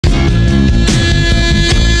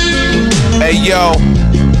ayo,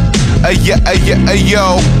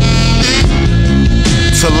 ayo,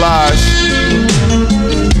 Talaj.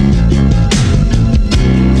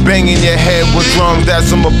 Banging your head with drums,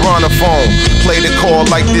 that's a brontophone. Play the chord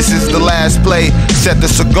like this is the last play. Set the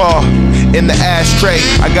cigar in the ashtray.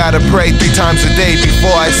 I gotta pray 3 times a day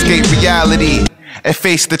before I escape reality and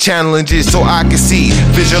face the challenges so I can see,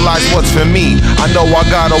 visualize what's for me. I know I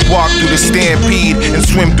gotta walk through the stampede and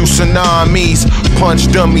swim through tsunamis.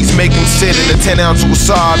 Punch dummies, make them sit in a 10-ounce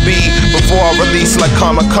wasabi before I release like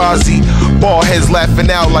kamikaze. Ball heads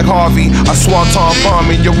laughing out like Harvey. I swanton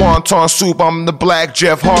bomb in your wonton soup. I'm the black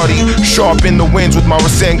Jeff Hardy, sharp in the winds with my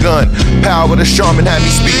Rasengan. Power the shaman had me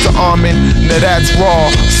speak to Armin. Now that's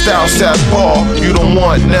raw, style southpaw. You don't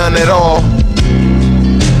want none at all.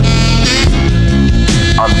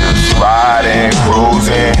 I'm just riding,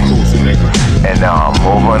 cruising, and now I'm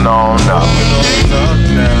moving on up.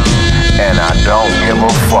 And I don't give a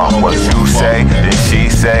fuck what you say, and she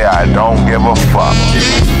say I don't give a fuck.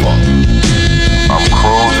 I'm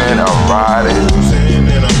cruising, I'm riding,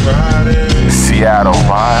 Seattle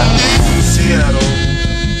vibe.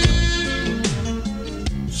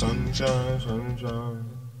 Sunshine,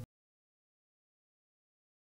 sunshine.